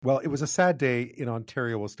Well, it was a sad day in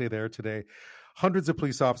Ontario. We'll stay there today. Hundreds of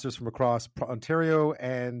police officers from across Ontario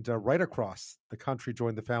and right across the country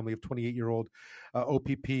joined the family of 28-year-old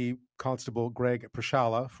OPP Constable Greg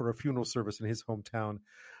Prashala for a funeral service in his hometown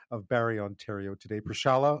of Barrie, Ontario today.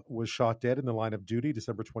 Prashala was shot dead in the line of duty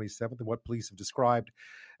December 27th in what police have described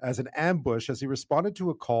as an ambush as he responded to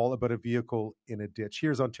a call about a vehicle in a ditch.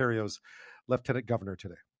 Here's Ontario's Lieutenant Governor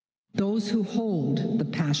today. Those who hold the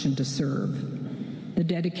passion to serve, the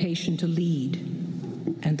dedication to lead,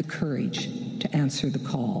 and the courage to answer the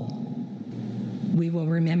call. We will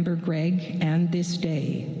remember Greg and this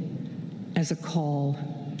day as a call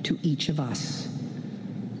to each of us,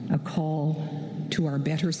 a call to our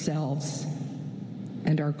better selves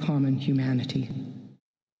and our common humanity.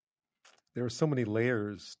 There are so many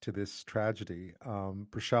layers to this tragedy.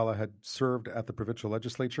 Prashala had served at the provincial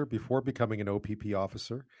legislature before becoming an OPP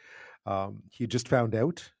officer. He just found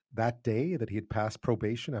out that day that he had passed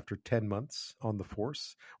probation after 10 months on the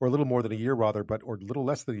force, or a little more than a year rather, or a little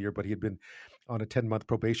less than a year, but he had been on a 10-month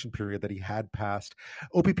probation period that he had passed.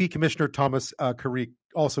 OPP Commissioner Thomas Carrick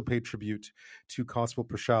also paid tribute to Constable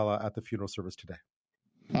Prashala at the funeral service today.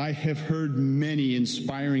 I have heard many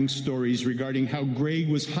inspiring stories regarding how Greg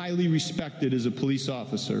was highly respected as a police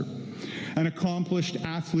officer, an accomplished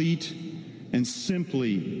athlete, and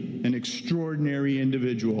simply an extraordinary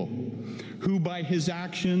individual who by his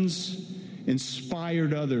actions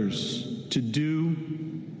inspired others to do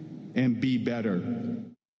and be better.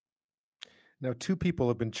 Now, two people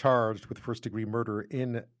have been charged with first-degree murder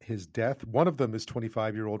in his death. One of them is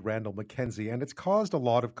 25-year-old Randall McKenzie, and it's caused a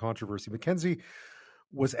lot of controversy. McKenzie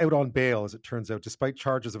was out on bail, as it turns out, despite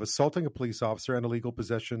charges of assaulting a police officer and illegal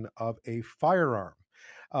possession of a firearm.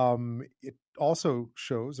 It also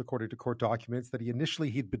shows, according to court documents, that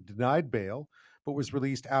he'd been denied bail, but was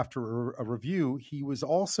released after a review. He was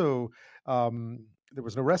also, there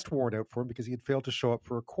was an arrest warrant out for him because he had failed to show up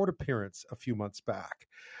for a court appearance a few months back.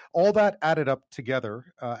 All that added up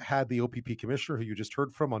together had the OPP commissioner, who you just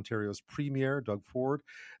heard from, Ontario's premier, Doug Ford,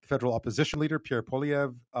 the federal opposition leader, Pierre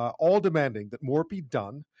Poilievre, all demanding that more be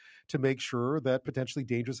done to make sure that potentially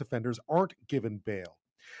dangerous offenders aren't given bail.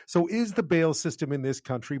 So is the bail system in this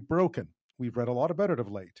country broken? We've read a lot about it of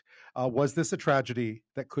late. Was this a tragedy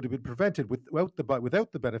that could have been prevented without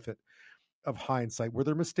the benefit of hindsight? Were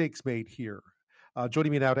there mistakes made here?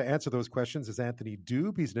 Joining me now to answer those questions is Anthony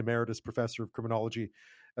Doob. He's an emeritus professor of criminology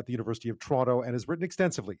at the University of Toronto and has written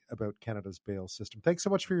extensively about Canada's bail system. Thanks so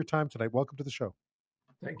much for your time tonight. Welcome to the show.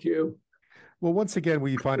 Thank you. Well, once again,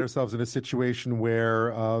 we find ourselves in a situation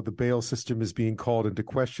where the bail system is being called into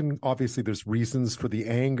question. Obviously, there's reasons for the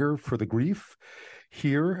anger, for the grief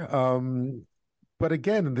here. But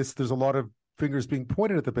again, there's a lot of fingers being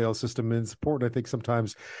pointed at the bail system, and it's important, I think,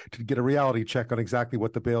 sometimes to get a reality check on exactly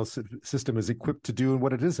what the bail system is equipped to do and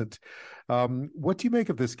what it isn't. What do you make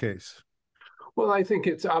of this case? Well, I think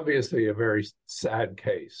it's obviously a very sad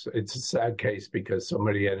case. It's a sad case because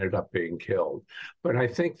somebody ended up being killed. But I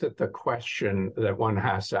think that the question that one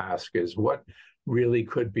has to ask is what really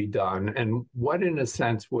could be done and what, in a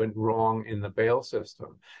sense, went wrong in the bail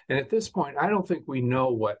system. And at this point, I don't think we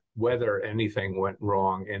know whether anything went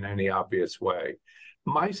wrong in any obvious way.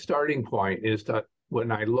 My starting point is that when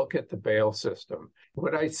I look at the bail system,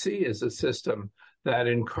 what I see is a system that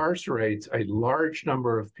incarcerates a large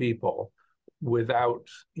number of people without,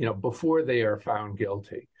 before they are found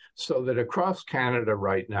guilty. So that across Canada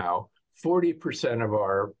right now, 40% of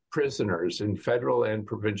our prisoners in federal and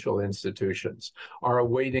provincial institutions are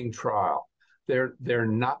awaiting trial. They have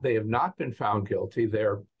not been found guilty. They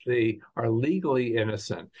are legally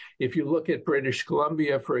innocent. If you look at British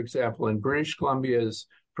Columbia, for example, in British Columbia's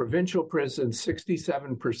provincial prisons,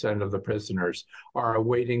 67% of the prisoners are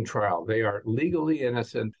awaiting trial. They are legally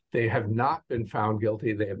innocent. They have not been found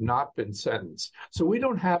guilty. They have not been sentenced. So we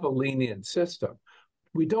don't have a lenient system.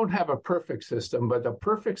 We don't have a perfect system, but a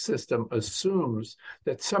perfect system assumes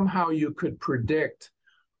that somehow you could predict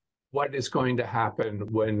what is going to happen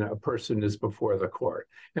when a person is before the court.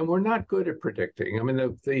 And we're not good at predicting. I mean,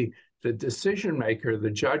 the decision maker, the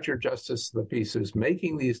judge or justice of the peace who's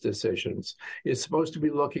making these decisions is supposed to be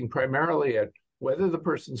looking primarily at whether the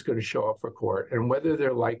person's going to show up for court and whether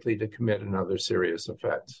they're likely to commit another serious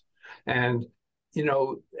offense. And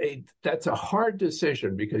that's a hard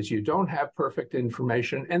decision because you don't have perfect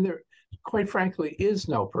information, and there, quite frankly, is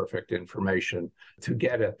no perfect information to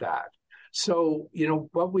get at that. So,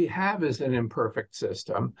 what we have is an imperfect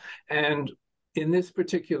system. And in this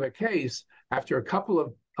particular case, after a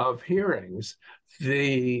couple of hearings,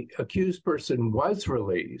 the accused person was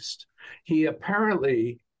released. He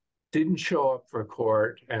apparently didn't show up for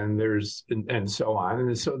court, and so on.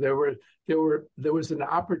 And so there there was an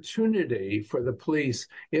opportunity for the police,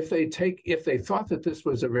 if they thought that this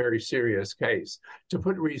was a very serious case, to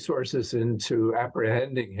put resources into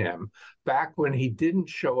apprehending him back when he didn't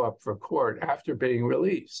show up for court after being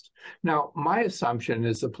released. Now, my assumption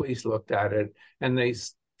is the police looked at it and they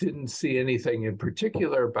didn't see anything in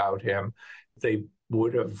particular about him. They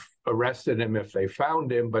would have arrested him if they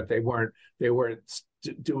found him, but they weren't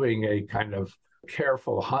doing a kind of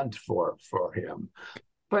careful hunt for him.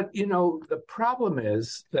 But, the problem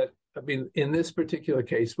is that, in this particular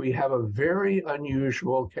case, we have a very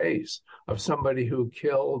unusual case of somebody who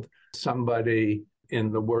killed somebody in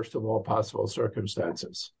the worst of all possible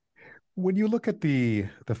circumstances. When you look at the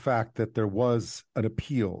fact that there was an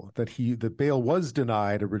appeal, that the bail was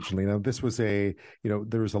denied originally. Now, this was there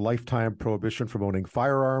was a lifetime prohibition from owning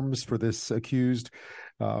firearms for this accused.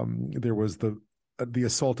 There was the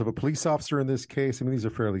assault of a police officer in this case. These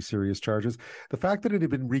are fairly serious charges. The fact that it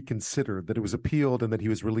had been reconsidered, that it was appealed and that he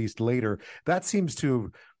was released later, that seems to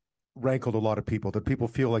have rankled a lot of people, that people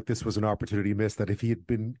feel like this was an opportunity missed, that if it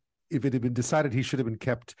had been decided he should have been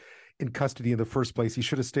kept in custody in the first place, he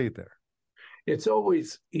should have stayed there. It's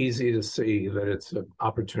always easy to see that it's an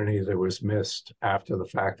opportunity that was missed after the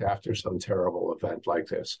fact, after some terrible event like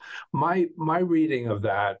this. My reading of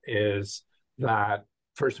that is that,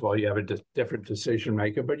 first of all, you have a different decision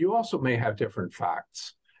maker, but you also may have different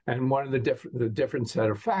facts. And one of the different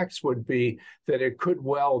set of facts would be that it could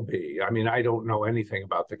well be, I don't know anything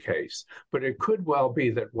about the case, but it could well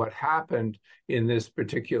be that what happened in this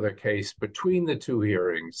particular case between the two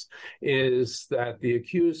hearings is that the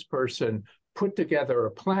accused person put together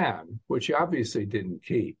a plan, which he obviously didn't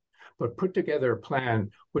keep, but put together a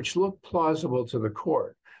plan which looked plausible to the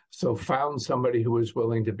court. So found somebody who was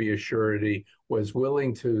willing to be a surety, was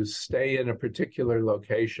willing to stay in a particular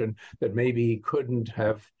location that maybe he couldn't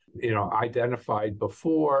have, identified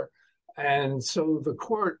before. And so the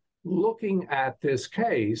court, looking at this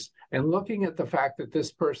case and looking at the fact that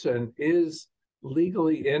this person is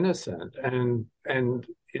legally innocent and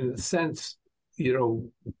in a sense,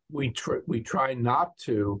 we try not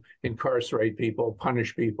to incarcerate people,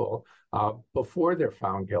 punish people before they're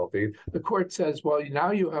found guilty. The court says, well,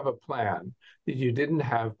 now you have a plan that you didn't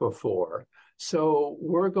have before. So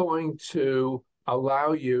we're going to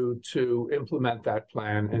allow you to implement that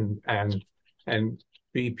plan and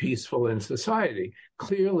be peaceful in society.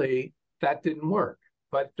 Clearly, that didn't work.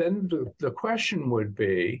 But then the question would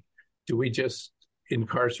be, do we just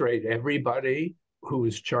incarcerate everybody who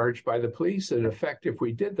is charged by the police? In effect, if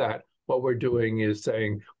we did that, what we're doing is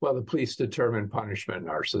saying, well, the police determine punishment in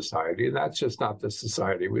our society, and that's just not the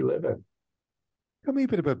society we live in. Tell me a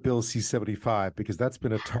bit about Bill C-75, because that's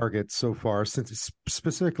been a target so far, since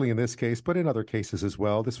specifically in this case, but in other cases as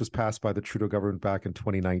well. This was passed by the Trudeau government back in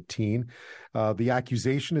 2019. The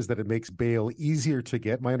accusation is that it makes bail easier to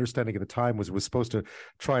get. My understanding at the time was it was supposed to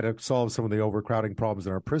try to solve some of the overcrowding problems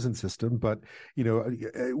in our prison system. But,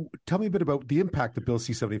 tell me a bit about the impact that Bill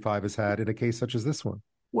C-75 has had in a case such as this one.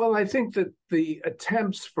 Well, I think that the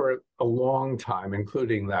attempts for a long time,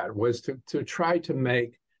 including that, was to try to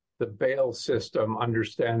make the bail system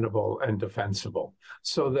understandable and defensible,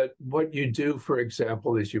 so that what you do, for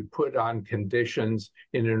example, is you put on conditions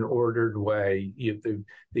in an ordered way.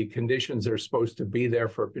 The conditions are supposed to be there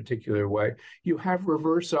for a particular way. You have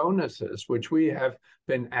reverse onuses, which we have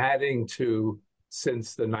been adding to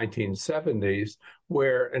since the 1970s,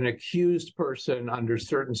 where an accused person under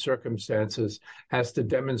certain circumstances has to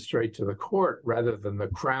demonstrate to the court, rather than the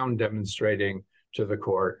Crown demonstrating to the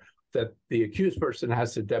court, that the accused person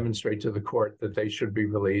has to demonstrate to the court that they should be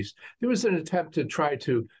released. There was an attempt to try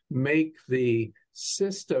to make the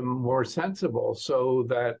system more sensible so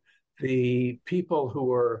that the people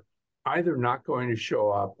who are either not going to show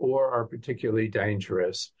up or are particularly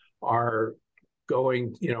dangerous are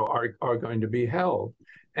going to be held.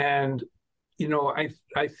 And,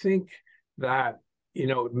 I think that,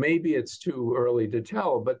 maybe it's too early to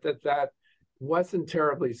tell, but that wasn't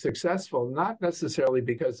terribly successful, not necessarily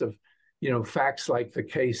because of, facts like the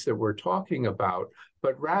case that we're talking about,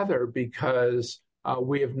 but rather because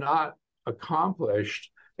we have not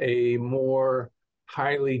accomplished a more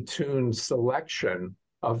highly tuned selection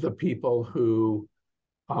of the people who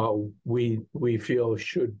we feel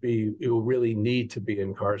who really need to be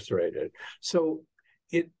incarcerated. So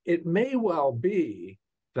it may well be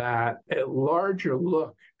that a larger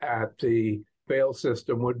look at the bail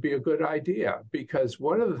system would be a good idea, because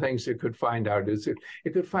one of the things it could find out is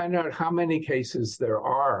it could find out how many cases there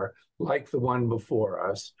are like the one before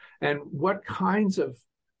us, and what kinds of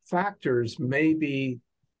factors maybe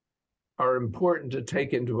are important to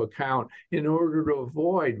take into account in order to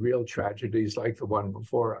avoid real tragedies like the one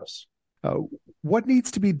before us. Uh, what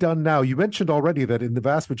needs to be done now? You mentioned already that in the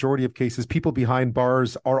vast majority of cases, people behind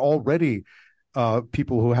bars are already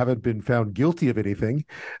people who haven't been found guilty of anything.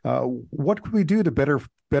 What can we do to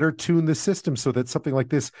better tune the system so that something like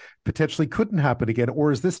this potentially couldn't happen again?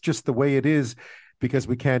 Or is this just the way it is because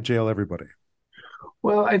we can't jail everybody?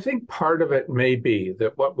 Well, I think part of it may be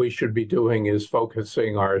that what we should be doing is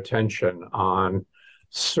focusing our attention on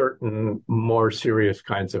certain more serious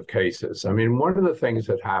kinds of cases. I mean, one of the things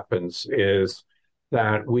that happens is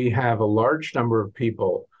that we have a large number of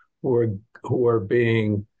people who are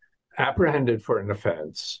being apprehended for an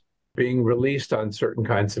offense, being released on certain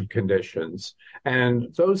kinds of conditions, and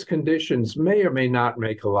those conditions may or may not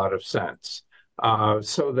make a lot of sense.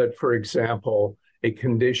 So that, for example, a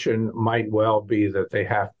condition might well be that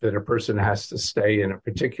a person has to stay in a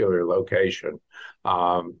particular location,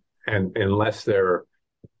 and unless they're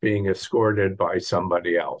being escorted by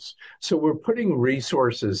somebody else. So we're putting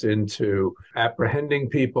resources into apprehending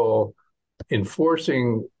people,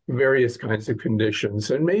 enforcing various kinds of conditions.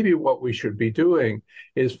 And maybe what we should be doing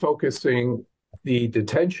is focusing the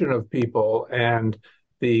detention of people and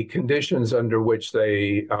the conditions under which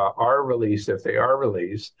they are released, if they are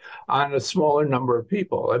released, on a smaller number of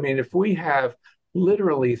people. I mean, if we have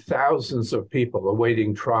literally thousands of people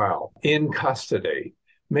awaiting trial in custody,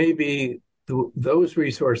 maybe those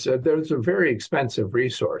resources, those are very expensive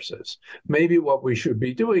resources. Maybe what we should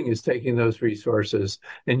be doing is taking those resources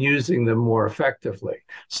and using them more effectively.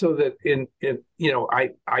 So that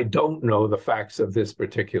I don't know the facts of this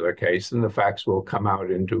particular case, and the facts will come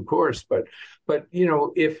out in due course. But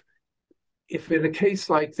if in a case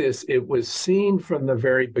like this, it was seen from the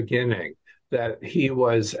very beginning that he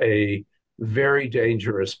was a very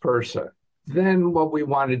dangerous person, then what we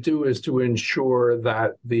want to do is to ensure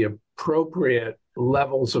that the appropriate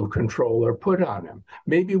levels of control are put on him.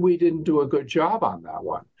 Maybe we didn't do a good job on that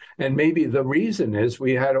one. And maybe the reason is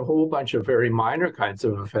we had a whole bunch of very minor kinds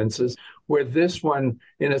of offenses where this one,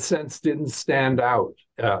 in a sense, didn't stand out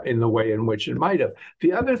in the way in which it might have.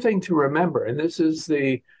 The other thing to remember, and this is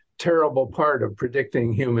the terrible part of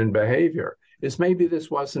predicting human behavior, is maybe this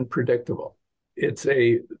wasn't predictable. It's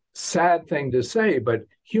a sad thing to say, but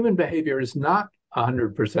human behavior is not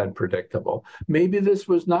 100% predictable. Maybe this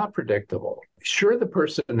was not predictable. Sure, the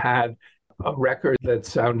person had a record that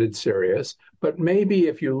sounded serious, but maybe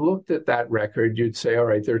if you looked at that record, you'd say, all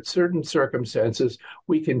right, there are certain circumstances,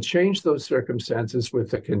 we can change those circumstances with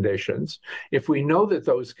the conditions. If we know that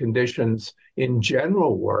those conditions in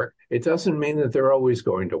general work, it doesn't mean that they're always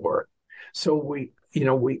going to work. So we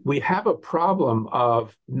have a problem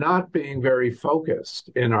of not being very focused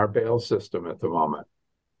in our bail system at the moment.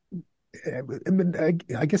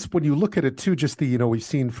 I guess when you look at it too, just we've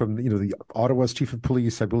seen from the Ottawa's chief of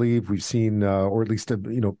police, I believe we've seen, or at least a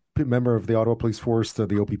member of the Ottawa Police Force,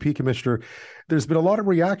 the OPP commissioner. There's been a lot of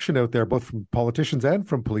reaction out there, both from politicians and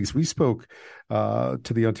from police. We spoke to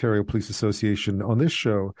the Ontario Police Association on this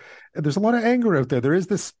show, and there's a lot of anger out there. There is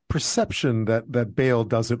this perception that bail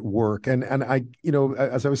doesn't work, and I,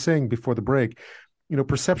 as I was saying before the break,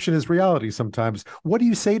 perception is reality sometimes. What do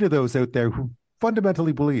you say to those out there who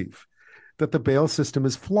fundamentally believe that the bail system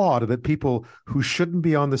is flawed and that people who shouldn't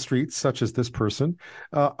be on the streets, such as this person,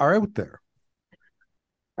 are out there?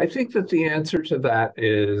 I think that the answer to that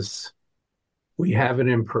is we have an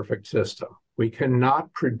imperfect system. We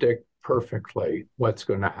cannot predict perfectly what's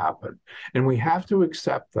going to happen. And we have to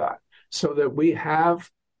accept that, so that we have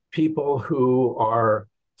people who are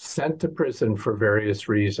sent to prison for various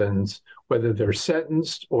reasons, whether they're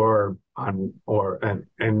sentenced or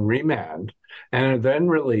remand, and are then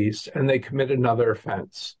released, and they commit another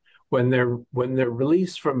offense. When they're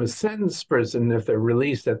released from a sentence prison, if they're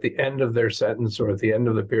released at the end of their sentence or at the end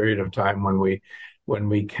of the period of time when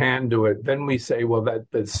we can do it, then we say, well, that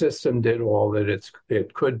the system did all that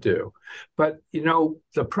it could do. But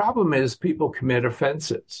the problem is people commit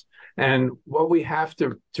offenses, and what we have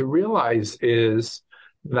to realize is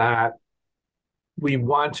that we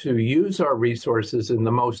want to use our resources in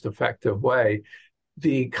the most effective way.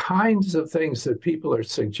 The kinds of things that people are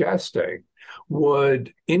suggesting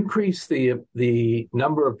would increase the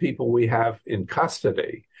number of people we have in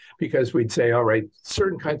custody, because we'd say, all right,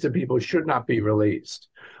 certain kinds of people should not be released.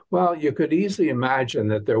 Well, you could easily imagine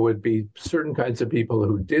that there would be certain kinds of people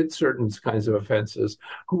who did certain kinds of offenses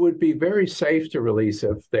who would be very safe to release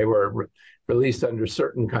if they were released under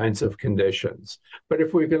certain kinds of conditions. But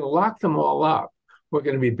if we're going to lock them all up, we're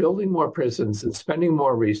going to be building more prisons and spending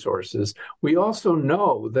more resources. We also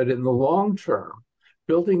know that in the long term,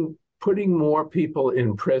 putting more people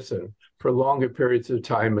in prison for longer periods of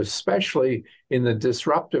time, especially in the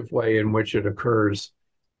disruptive way in which it occurs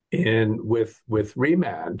with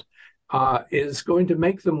remand, is going to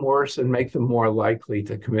make them worse and make them more likely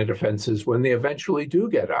to commit offenses when they eventually do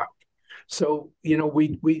get out. So,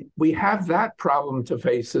 we have that problem to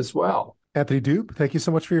face as well. Anthony Doob, thank you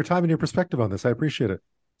so much for your time and your perspective on this. I appreciate it.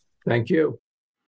 Thank you.